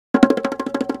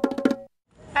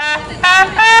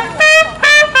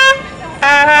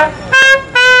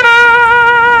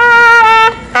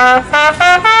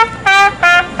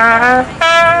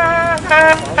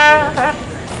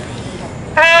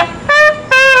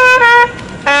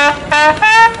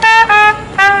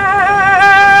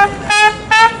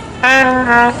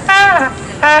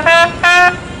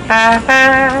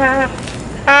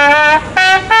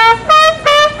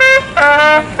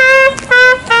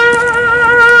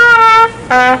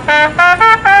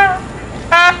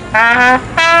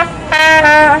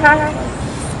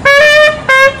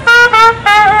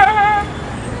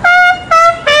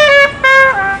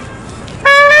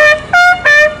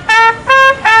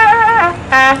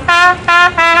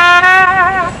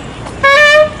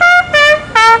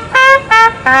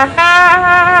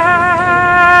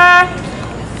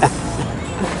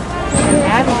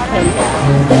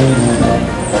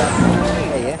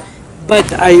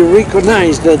But I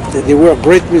recognized that they were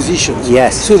great musicians.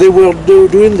 Yes. So they were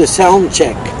doing the sound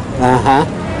check. Uh-huh.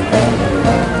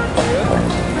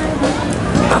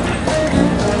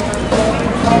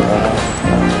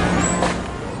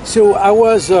 So I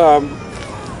was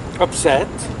upset,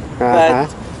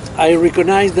 but I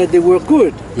recognized that they were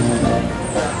good.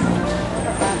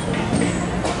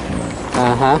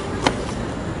 Uh-huh.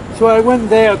 So I went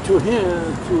there to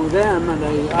them, and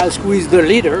I asked who is the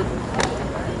leader.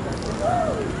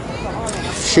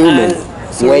 Schuman,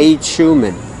 Wade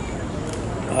Schuman.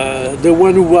 The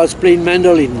one who was playing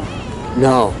mandolin.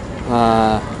 No,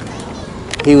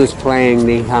 he was playing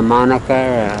the harmonica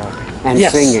and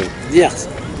Yes. singing. Yes.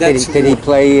 Did he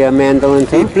play mandolin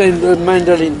too? He played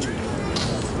mandolin.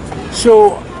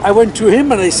 So I went to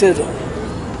him and I said,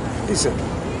 listen,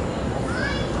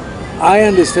 I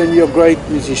understand you're great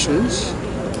musicians,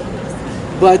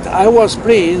 but I was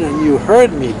playing and you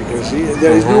heard me because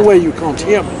there is no way you can't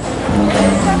hear me.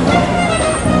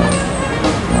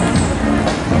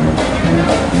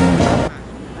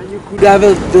 And you could have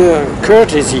the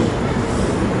courtesy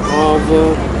of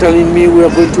telling me we are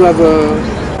going to have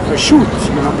a shoot,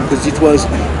 because it was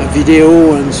a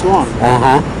video and so on.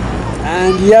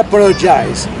 And he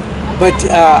apologized, but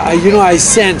I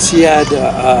sense he had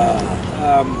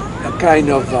a kind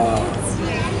of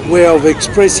way of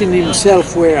expressing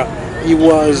himself where he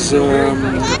was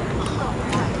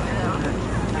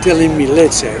telling me,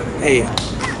 let's say, hey,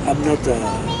 I'm not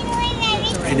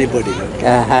anybody.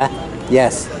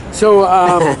 Yes. So,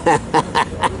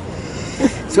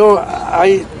 so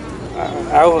I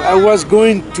was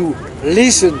going to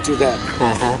listen to that,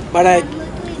 but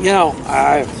yes.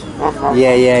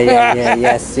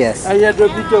 I had a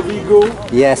bit of ego.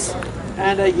 Yes.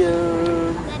 And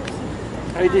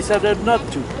I decided not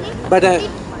to. But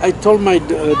I told my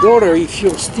daughter, if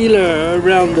you're still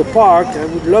around the park, I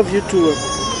would love you to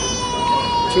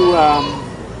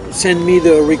send me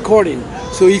the recording.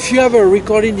 So if you have a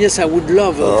recording, yes, I would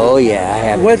love it. Oh yeah, I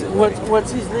have.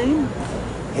 What's his name?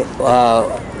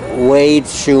 Wade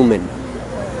Schuman.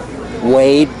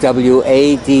 Wade,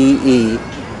 W-A-D-E,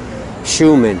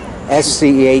 Schuman,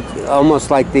 S-C-H, almost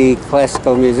like the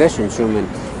classical musician Schumann,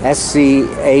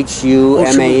 S-C-H-U-M-A-N.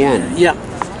 Yeah.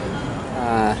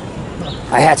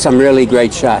 I had some really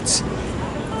great shots.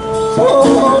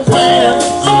 So plans,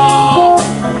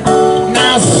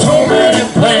 now so many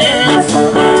plans,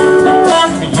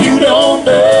 you don't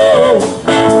know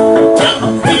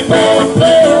how people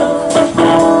plans.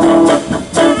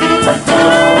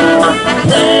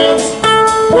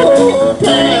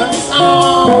 Plans,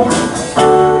 oh,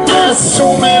 there's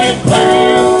so many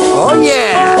plans. Oh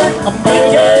yeah! I'm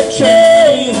making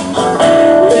change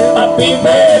with my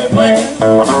baby plan.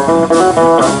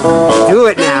 Do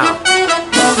it now.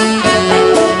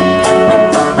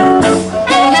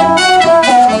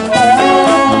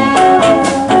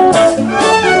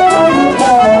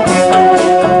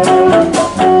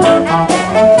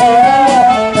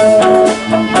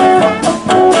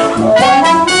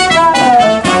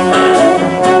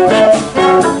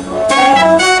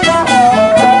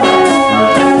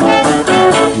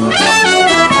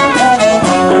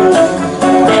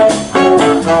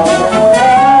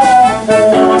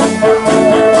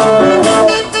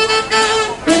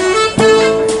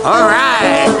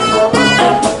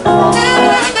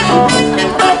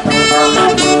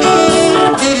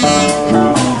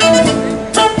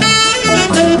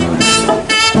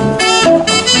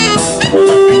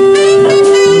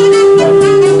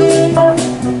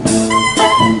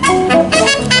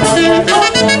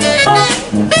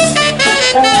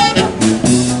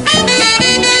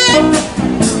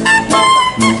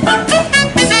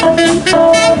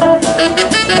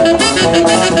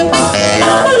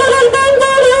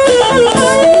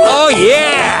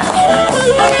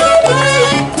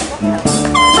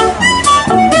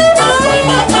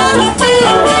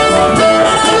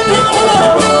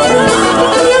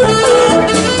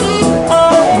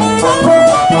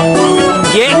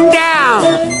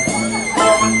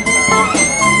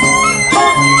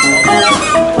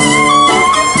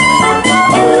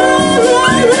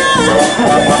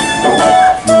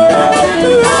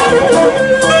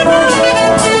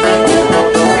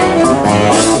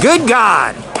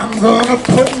 gonna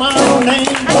put my name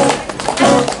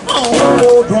on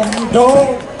your drum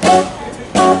door.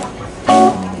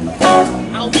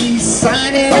 I'll be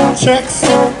signing checks,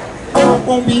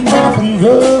 won't be mopping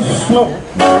the floor.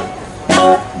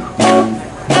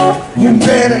 You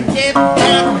better get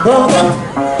down, brother.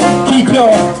 Keep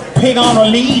your pig on a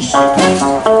leash. I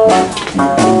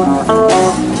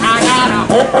got a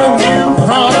whole new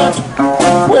product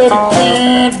where it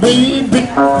can't be beat.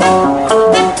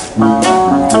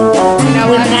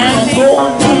 When I'm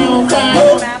going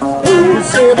down,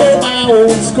 save all my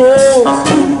old scores.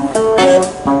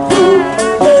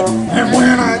 And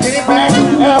when I get back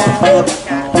up,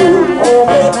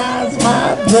 organize my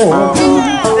drawers.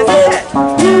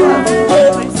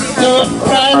 Just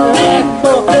write that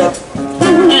book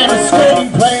and a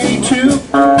screenplay too.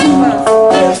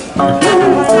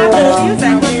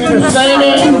 The same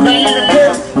thing I'm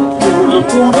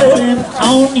gonna put it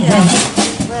on you.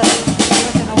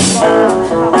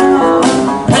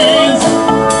 Plans,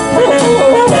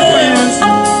 plans,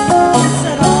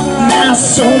 now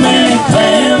so many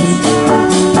plans.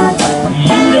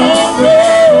 You don't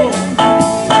know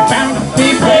about the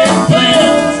big red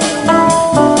plans.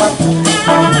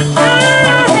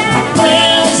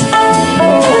 Plans,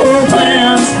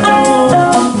 plans,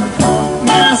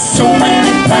 now so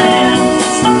many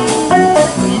plans.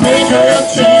 Make a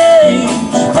change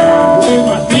with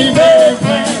my big red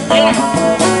plan.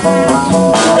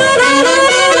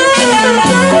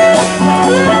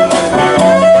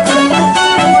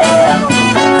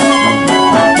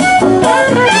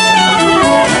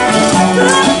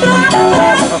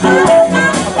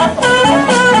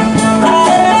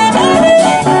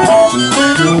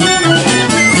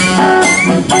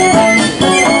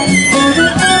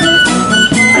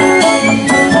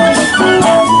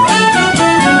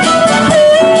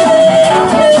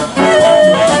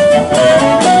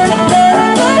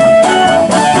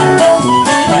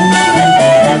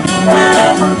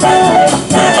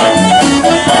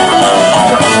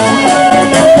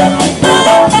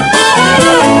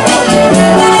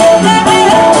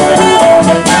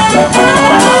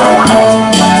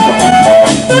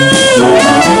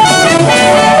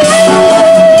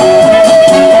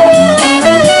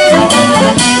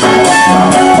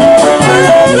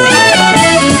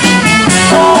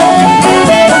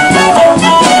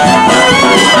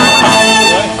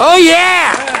 Oh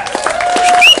yeah!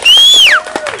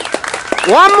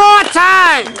 One more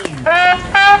time!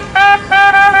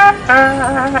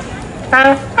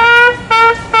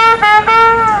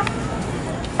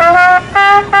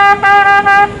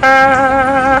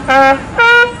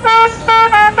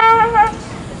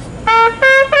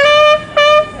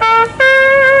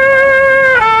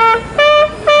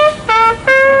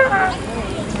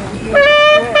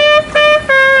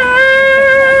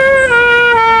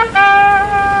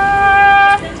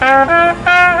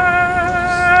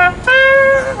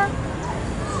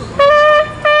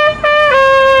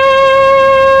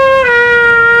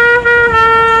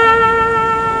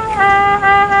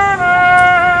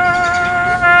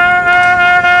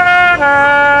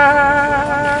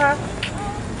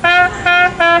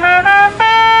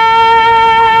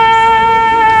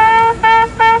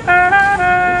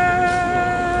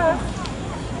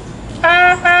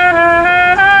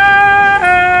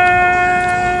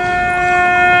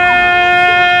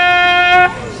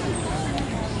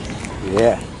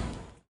 Yeah.